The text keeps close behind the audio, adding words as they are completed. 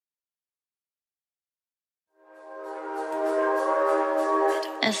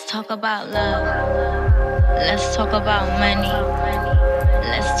Let's talk about love. Let's talk about money.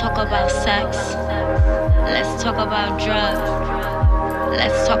 Let's talk about sex. Let's talk about drugs.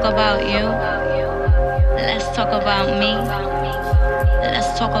 Let's talk about you. Let's talk about me.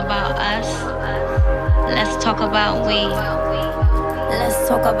 Let's talk about us. Let's talk about we. Let's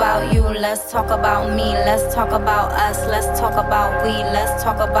talk about you, let's talk about me, let's talk about us, let's talk about we, let's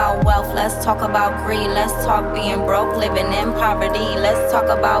talk about wealth, let's talk about greed, let's talk being broke, living in poverty, let's talk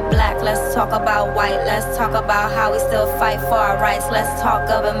about black, let's talk about white, let's talk about how we still fight for our rights, let's talk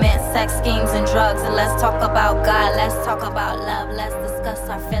government, sex schemes and drugs, and let's talk about God, let's talk about love, let's discuss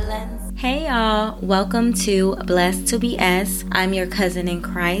our feelings. Hey y'all, welcome to Blessed to BS. I'm your cousin in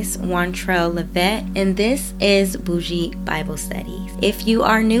Christ, Wantrell Levette, and this is Bougie Bible Studies. If you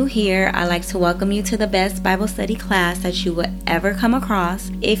are new here, I'd like to welcome you to the best Bible study class that you would ever come across.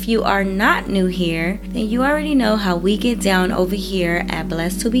 If you are not new here, then you already know how we get down over here at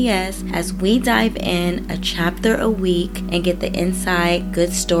Blessed to BS as we dive in a chapter a week and get the inside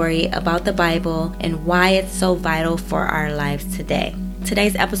good story about the Bible and why it's so vital for our lives today.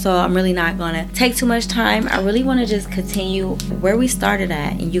 Today's episode, I'm really not going to take too much time. I really want to just continue where we started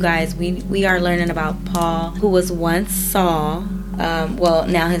at. And you guys, we are learning about Paul, who was once Saul.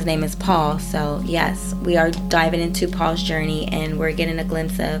 Now his name is Paul. So yes, we are diving into Paul's journey and we're getting a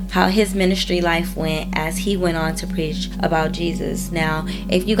glimpse of how his ministry life went as he went on to preach about Jesus. Now,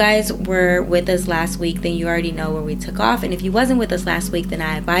 if you guys were with us last week, then you already know where we took off. And if you wasn't with us last week, then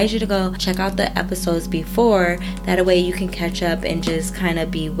I advise you to go check out the episodes before. That way you can catch up and just kind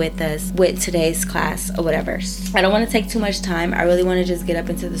of be with us with today's class or whatever. I don't want to take too much time. I really want to just get up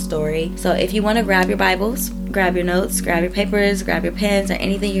into the story. So if you want to grab your Bibles, grab your notes, grab your papers, grab your pens, or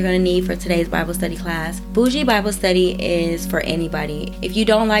anything you're going to need for today's Bible study class. Bougie Bible Study is for anybody. If you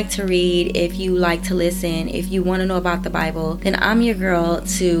don't like to read, if you like to listen, if you want to know about the Bible, then I'm your girl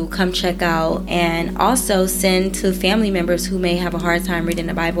to come check out, and also send to family members who may have a hard time reading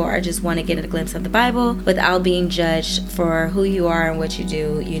the Bible or just want to get a glimpse of the Bible without being judged for who you are and what you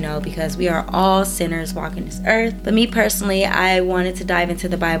do, because we are all sinners walking this earth. But me personally, I wanted to dive into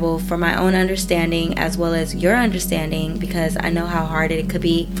the Bible for my own understanding as well as your understanding, because I know how hard it could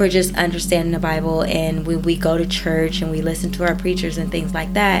be for just understanding the Bible. And when we go to church and we listen to our preachers and things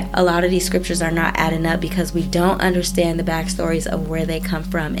like that, a lot of these scriptures are not adding up because we don't understand the backstories of where they come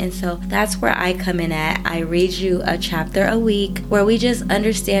from. And so that's where I come in at. I read you a chapter a week where we just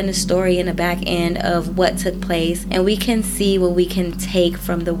understand the story in the back end of what took place, and we can see what we can take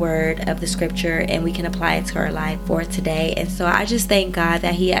from the word of the scripture and we can apply it to our life for today. And so I just thank God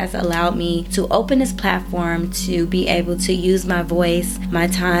that He has allowed me to open this platform to be able to use my voice, my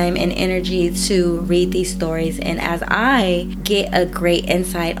time, and energy to read these stories. And as I get a great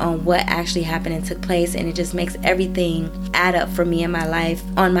insight on what actually happened and took place, and it just makes everything add up for me in my life,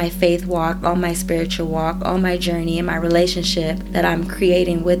 on my faith walk, on my spiritual walk, on my journey, and my relationship that I'm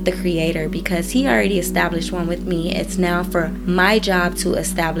creating with the Creator, because He already established one with me. It's now for my job to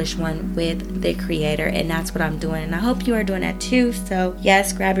establish one with the Creator, and that's what I'm doing. And I hope you are doing that too. So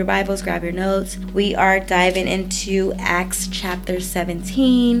yes, grab your Bibles, grab your notes. We are diving into Acts chapter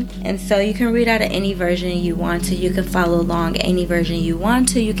 17, and so you can read out of any version you want to. You can follow along any version you want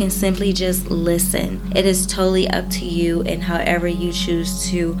to. You can simply just listen. It is totally up to you and however you choose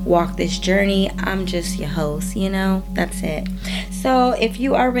to walk this journey. I'm just your host, that's it. So if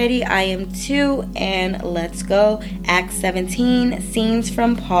you are ready, I am too, and let's go. Acts 17, scenes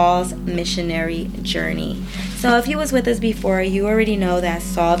from Paul's missionary journey. So if you was with us before, you already know that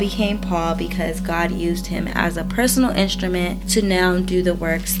Saul became Paul because God used him as a personal instrument to now do the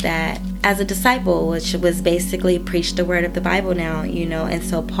works that as a disciple, which was basically preach the word of the Bible now, and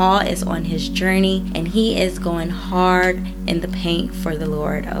so Paul is on his journey and he is going hard in the paint for the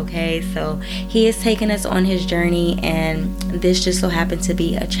Lord. Okay, so he is taking us on his journey, and this just so happened to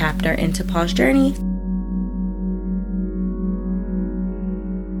be a chapter into Paul's journey.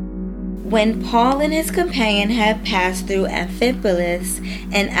 When Paul and his companion had passed through Amphipolis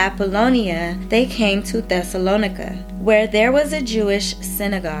and Apollonia, they came to Thessalonica, where there was a Jewish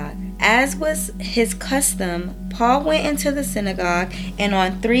synagogue. As was his custom, Paul went into the synagogue, and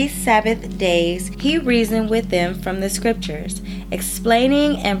on 3 Sabbath days he reasoned with them from the scriptures,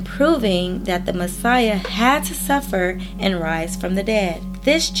 explaining and proving that the Messiah had to suffer and rise from the dead.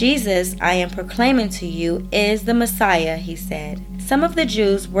 "This Jesus I am proclaiming to you is the Messiah," he said. Some of the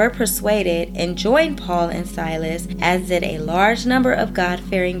Jews were persuaded and joined Paul and Silas, as did a large number of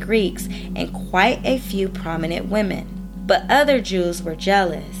God-fearing Greeks and quite a few prominent women. But other Jews were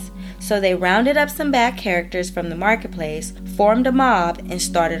jealous. So they rounded up some bad characters from the marketplace, formed a mob, and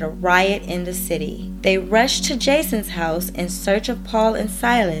started a riot in the city. They rushed to Jason's house in search of Paul and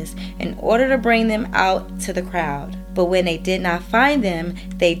Silas in order to bring them out to the crowd. But when they did not find them,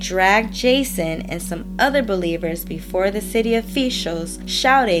 they dragged Jason and some other believers before the city officials,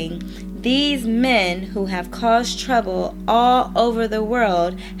 shouting, "These men who have caused trouble all over the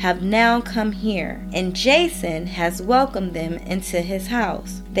world have now come here, and Jason has welcomed them into his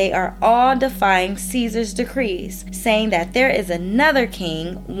house. They are all defying Caesar's decrees, saying that there is another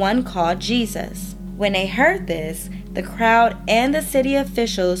king, one called Jesus." When they heard this, the crowd and the city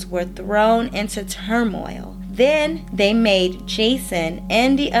officials were thrown into turmoil. Then they made Jason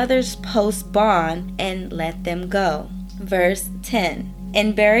and the others post bond and let them go. Verse 10.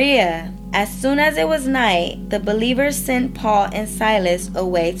 In Berea, as soon as it was night, the believers sent Paul and Silas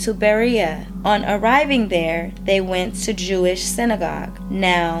away to Berea. On arriving there, they went to Jewish synagogue.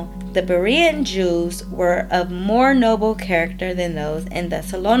 Now, the Berean Jews were of more noble character than those in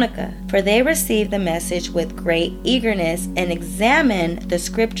Thessalonica, for they received the message with great eagerness and examined the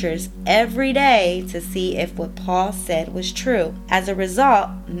scriptures every day to see if what Paul said was true. As a result,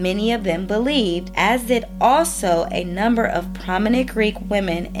 many of them believed, as did also a number of prominent Greek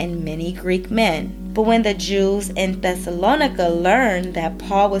women and many Greek men. But when the Jews in Thessalonica learned that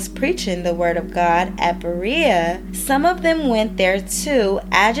Paul was preaching the word of God at Berea, some of them went there too,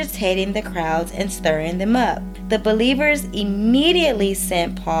 agitating the crowds and stirring them up. The believers immediately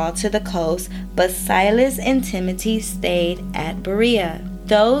sent Paul to the coast, but Silas and Timothy stayed at Berea.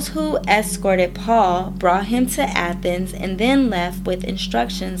 Those who escorted Paul brought him to Athens and then left with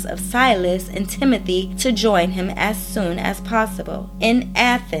instructions of Silas and Timothy to join him as soon as possible. In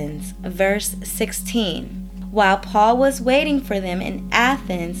Athens, verse 16. While Paul was waiting for them in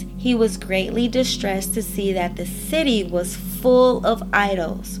Athens, he was greatly distressed to see that the city was full of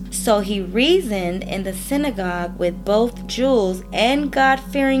idols. So he reasoned in the synagogue with both Jews and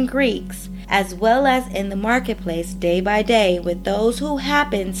God-fearing Greeks, as well as in the marketplace day by day with those who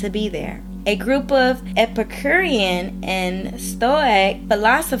happened to be there. A group of Epicurean and Stoic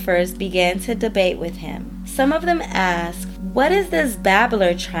philosophers began to debate with him. Some of them asked, "What is this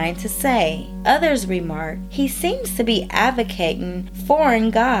babbler trying to say?" Others remarked, "He seems to be advocating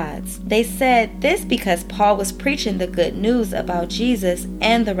foreign gods." They said this because Paul was preaching the good news about Jesus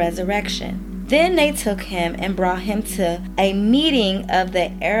and the resurrection. Then they took him and brought him to a meeting of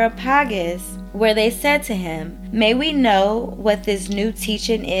the Areopagus, where they said to him, "May we know what this new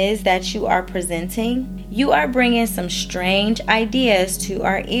teaching is that you are presenting? You are bringing some strange ideas to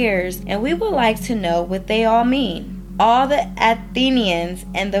our ears, and we would like to know what they all mean." All the Athenians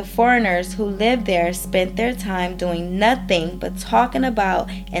and the foreigners who lived there spent their time doing nothing but talking about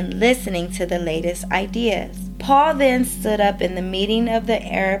and listening to the latest ideas. Paul then stood up in the meeting of the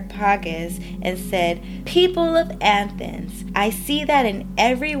Areopagus and said, "People of Athens, I see that in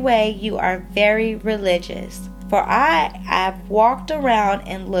every way you are very religious. For I have walked around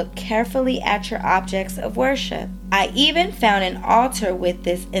and looked carefully at your objects of worship. I even found an altar with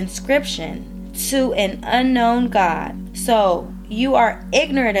this inscription, 'To an unknown God.' So you are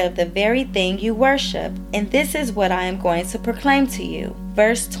ignorant of the very thing you worship, and this is what I am going to proclaim to you."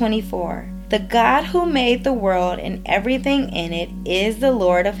 Verse 24. The God who made the world and everything in it is the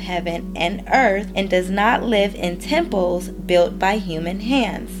Lord of heaven and earth, and does not live in temples built by human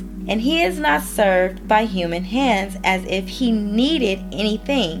hands. And he is not served by human hands as if he needed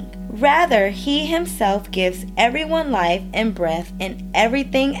anything. Rather, he himself gives everyone life and breath and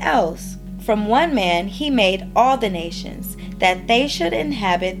everything else. From one man he made all the nations, that they should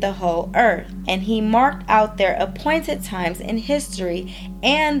inhabit the whole earth. And he marked out their appointed times in history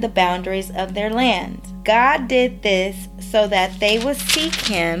and the boundaries of their land. God did this so that they would seek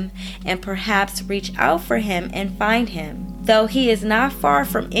him and perhaps reach out for him and find him, though he is not far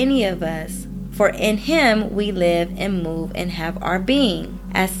from any of us. For in him we live and move and have our being.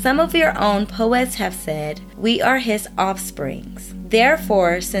 As some of your own poets have said, we are his offsprings.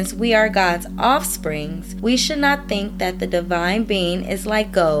 Therefore, since we are God's offsprings, we should not think that the divine being is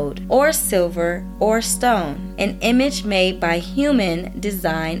like gold, or silver, or stone, an image made by human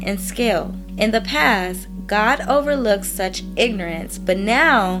design and skill. In the past, God overlooked such ignorance, but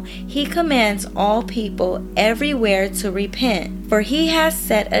now he commands all people everywhere to repent. For he has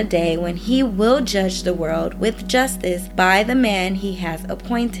set a day when he will judge the world with justice by the man he has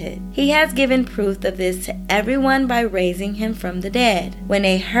appointed. He has given proof of this to everyone by raising him from the dead. When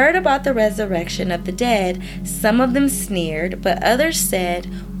they heard about the resurrection of the dead, some of them sneered, but others said,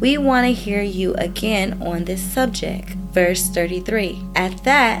 "We want to hear you again on this subject." Verse 33. At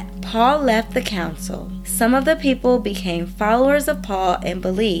that, Paul left the council. some of the people became followers of Paul and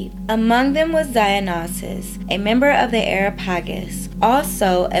believed. Among them was Dionysius, a member of the Areopagus,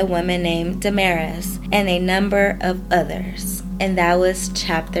 also a woman named Damaris, and a number of others. And that was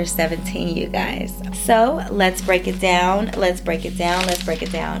chapter 17, you guys. So let's break it down.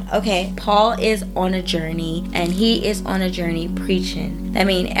 Okay, Paul is on a journey, and he is on a journey preaching. That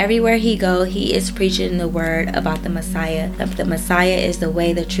means everywhere he go, he is preaching the word about the Messiah. That the Messiah is the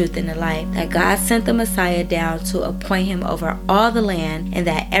way, the truth, and the life. That God sent the Messiah down to appoint him over all the land, and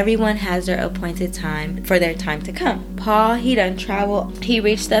that everyone has their appointed time for their time to come. Paul, he done traveled. He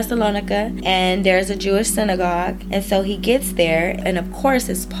reached Thessalonica, and there's a Jewish synagogue, and so he gets there. And of course,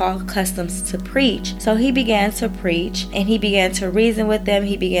 it's Paul's customs to preach. So he began to preach, and he began to reason with them.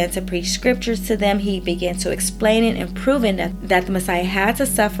 He began to preach scriptures to them. He began to explain it and proving that the Messiah had to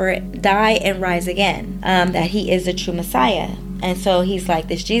suffer, die, and rise again. That he is the true Messiah. And so he's like,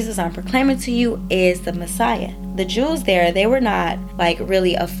 this Jesus I'm proclaiming to you is the Messiah. The Jews there, they were not like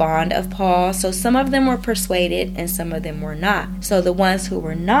really fond of Paul. So some of them were persuaded and some of them were not. So the ones who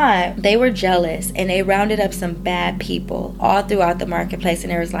were not, they were jealous, and they rounded up some bad people all throughout the marketplace.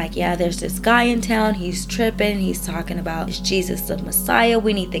 And there was like, yeah, there's this guy in town. He's tripping. He's talking about is Jesus the Messiah.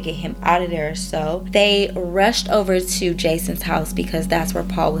 We need to get him out of there. So they rushed over to Jason's house because that's where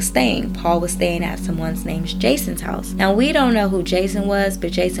Paul was staying. Paul was staying at someone's named Jason's house. Now we don't know who Jason was,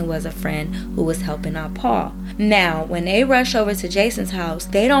 but Jason was a friend who was helping out Paul. Now, when they rush over to Jason's house,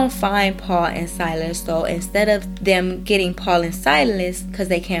 they don't find Paul and Silas. So instead of them getting Paul and Silas, because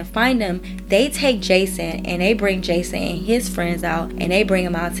they can't find them, they take Jason and they bring Jason and his friends out, and they bring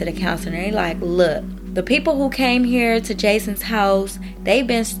him out to the council, and they like, look, the people who came here to Jason's house, they've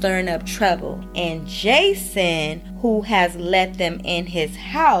been stirring up trouble. And Jason, who has let them in his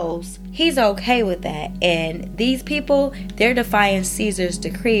house, he's okay with that. And these people, they're defying Caesar's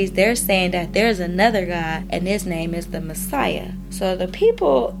decrees. They're saying that there's another God, and his name is the Messiah. So the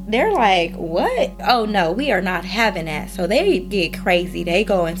people, they're like, what? Oh no, we are not having that. So they get crazy. They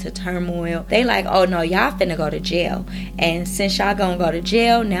go into turmoil. They like, oh no, y'all finna go to jail. And since y'all gonna go to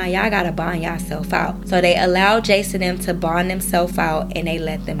jail, now y'all gotta bond yourself out. So they allow Jason and them to bond themselves out, and they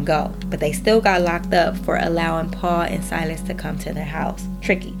let them go. But they still got locked up for allowing Paul and Silas to come to their house.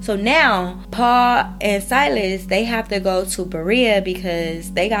 Tricky. So now Paul and Silas, they have to go to Berea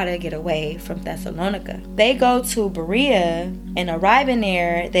because they gotta get away from Thessalonica. They go to Berea, and arriving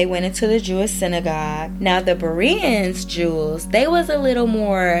there, they went into the Jewish synagogue. Now the Bereans, Jews, they was a little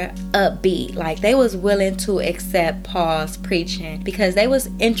more upbeat. Like they was willing to accept Paul's preaching because they was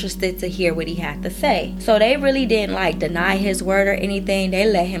interested to hear what he had to say. So they really didn't like deny his word or anything. They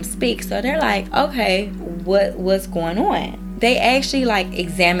let him speak. So they're like, okay, what's going on? They actually like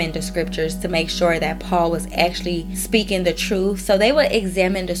examined the scriptures to make sure that Paul was actually speaking the truth. So they would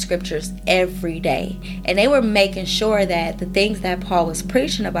examine the scriptures every day, and they were making sure that the things that Paul was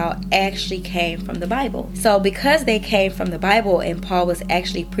preaching about actually came from the Bible. So because they came from the Bible and Paul was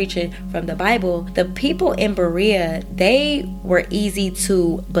actually preaching from the Bible, the people in Berea, they were easy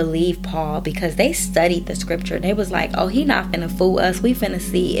to believe Paul because they studied the scripture. They was like, oh, he not finna fool us. We finna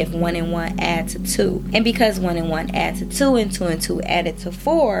see if 1 and 1 add to 2. And because 1 and 1 add to 2 and 2 and 2 added to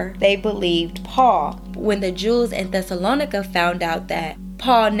 4, they believed Paul. When the Jews in Thessalonica found out that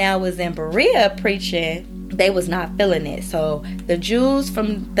Paul now was in Berea preaching, they was not feeling it. So the Jews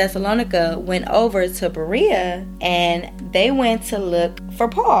from Thessalonica went over to Berea, and they went to look for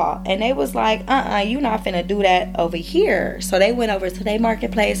Paul, and they was like, you not finna do that over here. So they went over to their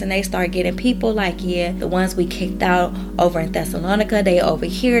marketplace, and they started getting people like, yeah, the ones we kicked out over in Thessalonica, they over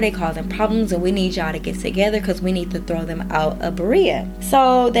here, they causing problems, and we need y'all to get together because we need to throw them out of Berea.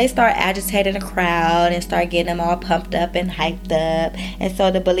 So they start agitating the crowd and start getting them all pumped up and hyped up. And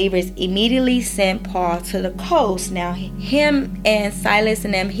so the believers immediately sent Paul to the coast. Now him and Silas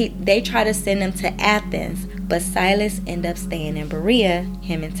and them, they try to send them to Athens, but Silas ended up staying in Berea,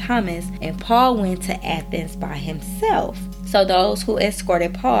 him and Thomas, and Paul went to Athens by himself. So those who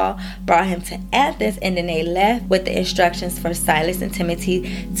escorted Paul brought him to Athens, and then they left with the instructions for Silas and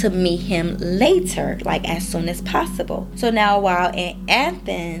Timothy to meet him later, like as soon as possible. So now while in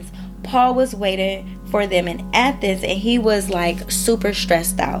Athens, Paul was waiting for them in Athens, and he was like super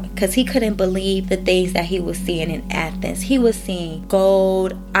stressed out because he couldn't believe the things that he was seeing in Athens. He was seeing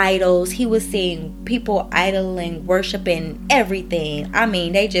gold idols. He was seeing people idling, worshiping everything. I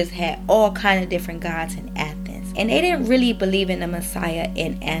mean, they just had all kind of different gods in Athens. And they didn't really believe in the Messiah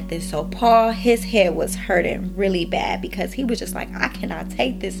in Athens. So Paul, his head was hurting really bad because he was just like, I cannot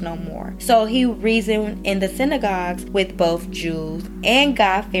take this no more. So he reasoned in the synagogues with both Jews and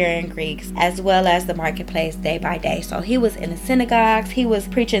God-fearing Greeks, as well as the marketplace day by day. So he was in the synagogues. He was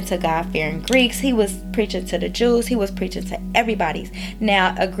preaching to God-fearing Greeks. He was preaching to the Jews. He was preaching to everybody.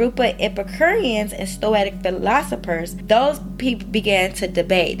 Now, a group of Epicureans and Stoic philosophers, those people began to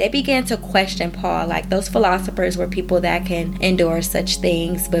debate. They began to question Paul. Like, those philosophers were people that can endure such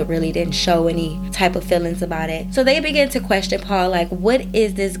things, but really didn't show any type of feelings about it. So they began to question Paul, like, what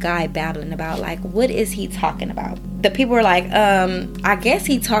is this guy babbling about? Like, what is he talking about? The people were like, I guess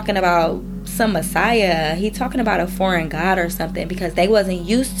he talking about some Messiah. He talking about a foreign god or something, because they wasn't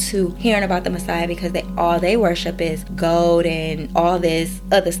used to hearing about the Messiah, because all they worship is gold and all this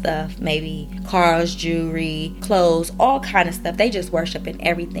other stuff, maybe cars, jewelry, clothes, all kind of stuff. They just worshiping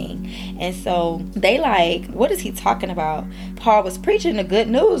everything. And so they like, what is he talking about? Paul was preaching the good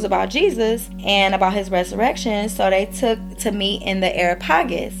news about Jesus and about his resurrection. So they took to meet in the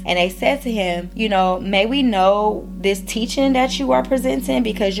Areopagus, and they said to him, may we know this teaching that you are presenting,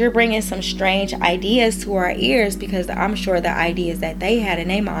 because you're bringing some strange ideas to our ears, because I'm sure the ideas that they had in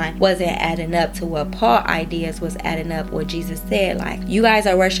their mind wasn't adding up to what Paul's ideas was adding up, what Jesus said. Like, you guys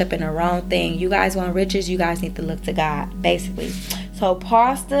are worshiping the wrong thing. You guys want riches, you guys need to look to God, basically. So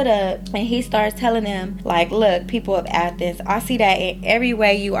Paul stood up and he started telling them, like, look, people of Athens, I see that in every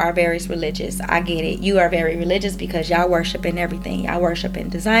way you are very religious. I get it. You are very religious because y'all worshiping everything. Y'all worshiping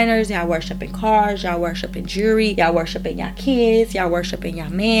designers, y'all worshiping cars, y'all worshiping jewelry, y'all worshiping y'all kids, y'all worshiping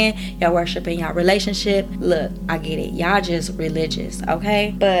y'all man, y'all worshiping y'all relationship. Look, I get it. Y'all just religious,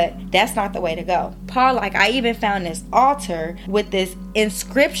 okay? But that's not the way to go. Paul, like, I even found this altar with this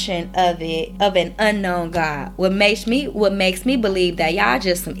inscription of an unknown God. What makes me believe that y'all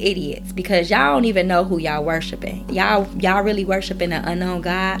just some idiots, because y'all don't even know who y'all worshiping. Y'all really worshiping an unknown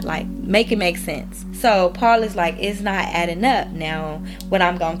God. Like, make it make sense. So Paul is like, it's not adding up. Now, what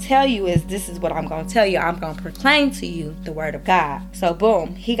I'm going to tell you is, this is what I'm going to tell you. I'm going to proclaim to you the word of God. So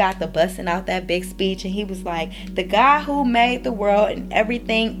boom, he got the busting out that big speech, and he was like, the God who made the world and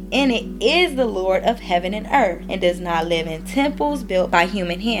everything in it is the Lord of heaven and earth, and does not live in temples built by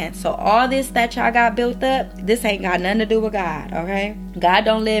human hands. So all this that y'all got built up, this ain't got nothing to do with God, okay? God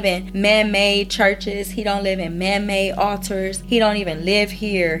don't live in man-made churches. He don't live in man-made altars. He don't even live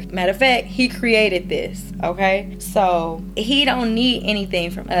here. Matter of fact, he created this, okay? So he don't need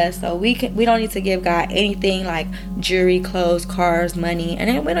anything from us. So we don't need to give God anything like jewelry, clothes, cars, money,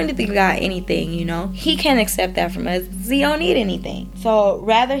 and we don't need to give God anything, He can't accept that from us. He don't need anything. So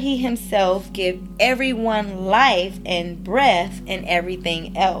rather, he himself give everyone life and breath and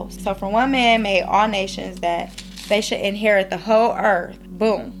everything else. So from one man made all nations that they should inherit the whole earth.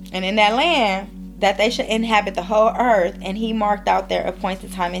 Boom. And in that land, that they should inhabit the whole earth, and he marked out their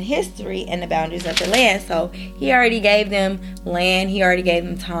appointed time in history and the boundaries of the land. So he already gave them land, he already gave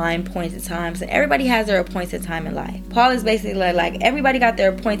them time, appointed times, and everybody has their appointed time in life. Paul is basically like everybody got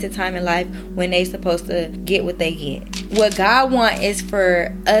their appointed time in life when they supposed to get what they get. What God wants is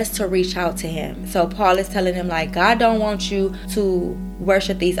for us to reach out to him. So Paul is telling them, like, God don't want you to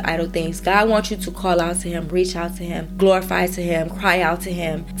worship these idol things. God wants you to call out to him, reach out to him, glorify to him, cry out to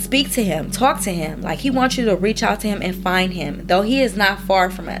him, speak to him, talk to him. Like, he wants you to reach out to him and find him. Though he is not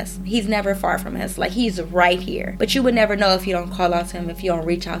far from us. He's never far from us. Like, he's right here. But you would never know if you don't call out to him, if you don't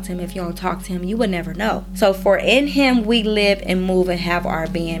reach out to him, if you don't talk to him. You would never know. So for in him we live and move and have our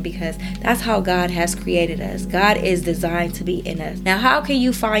being, because that's how God has created us. God is designed to be in us. Now, how can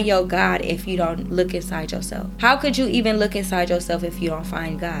you find your God if you don't look inside yourself? How could you even look inside yourself if you don't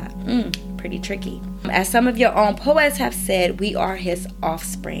find God? Pretty tricky. As some of your own poets have said, we are his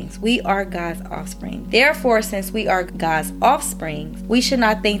offsprings. We are God's offspring. Therefore, since we are God's offspring, we should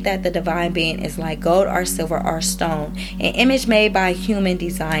not think that the divine being is like gold or silver or stone, an image made by human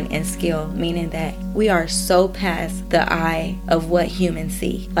design and skill, meaning that we are so past the eye of what humans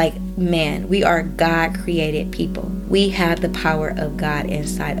see. Like, man, we are God created people. We have the power of God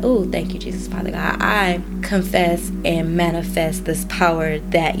inside. Oh, thank you, Jesus, Father God. I confess and manifest this power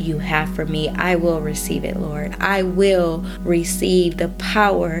that you have for me. I will receive it, Lord. I will receive the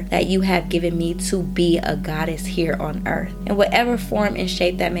power that you have given me to be a goddess here on earth. In whatever form and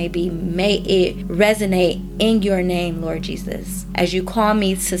shape that may be, may it resonate in your name, Lord Jesus, as you call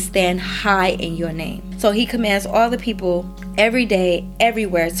me to stand high in your name. So he commands all the people every day,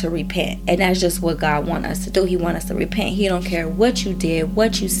 everywhere to repent. And that's just what God wants us to do. He wants us to repent. He don't care what you did,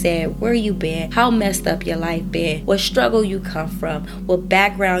 what you said, where you been, how messed up your life been, what struggle you come from, what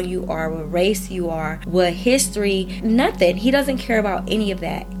background you are, what race you are, what history, nothing. He doesn't care about any of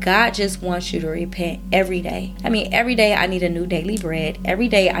that. God just wants you to repent every day. I mean, every day I need a new daily bread. Every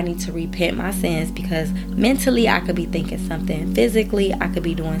day I need to repent my sins, because mentally I could be thinking something. Physically I could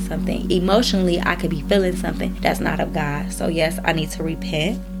be doing something. Emotionally I could be feeling something that's not of God. So yes, I need to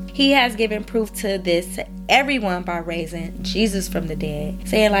repent. He has given proof to this to everyone by raising Jesus from the dead,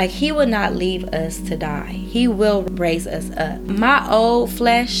 saying like he will not leave us to die. He will raise us up. My old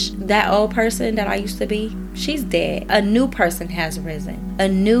flesh, that old person that I used to be, she's dead. A new person has risen. A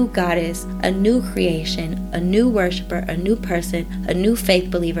new goddess, a new creation, a new worshiper, a new person, a new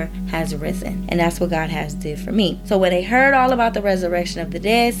faith believer has risen. And that's what God has did for me. So when they heard all about the resurrection of the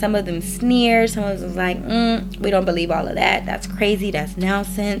dead, some of them sneered. Some of them was like, we don't believe all of that. That's crazy. That's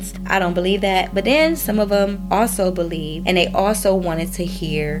nonsense. I don't believe that. But then some of them also believed, and they also wanted to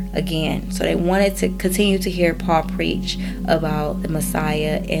hear again. So they wanted to continue to hear Paul preach about the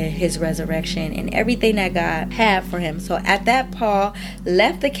Messiah and his resurrection and everything that God had for him. So at that, Paul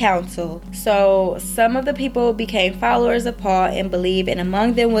left the council. So some of the people became followers of Paul and believed, and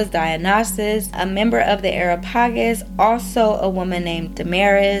among them was Dionysius, a member of the Areopagus, also a woman named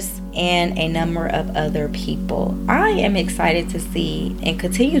Damaris, and a number of other people. I am excited to see and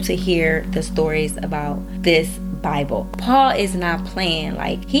continue to hear the stories about this Bible. Paul is not playing.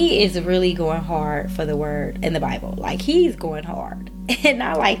 Like, he is really going hard for the word in the Bible. Like, he's going hard. And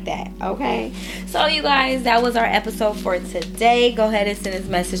I like that, okay? So, you guys, that was our episode for today. Go ahead and send this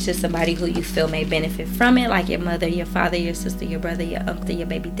message to somebody who you feel may benefit from it, like your mother, your father, your sister, your brother, your uncle, your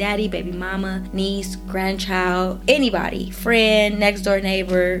baby daddy, baby mama, niece, grandchild, anybody, friend, next door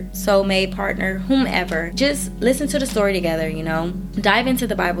neighbor, soulmate, partner, whomever. Just listen to the story together, you know? Dive into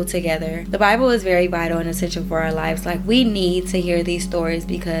the Bible together. The Bible is very vital and essential for our lives. Like, we need to hear these stories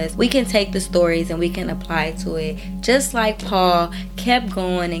because we can take the stories and we can apply to it. Just like Paul kept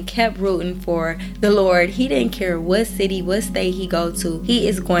going and kept rooting for the Lord. He didn't care what city, what state he go to. He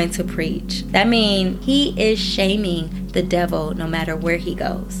is going to preach. That means he is shaming the devil no matter where he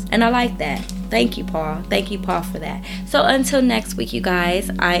goes. And I like that. Thank you, Paul. Thank you, Paul, for that. So until next week, you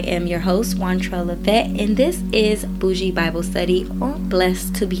guys, I am your host, Wantrell Levette, and this is Bougie Bible Study on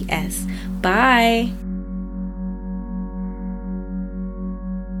Blessed to Be S. Bye.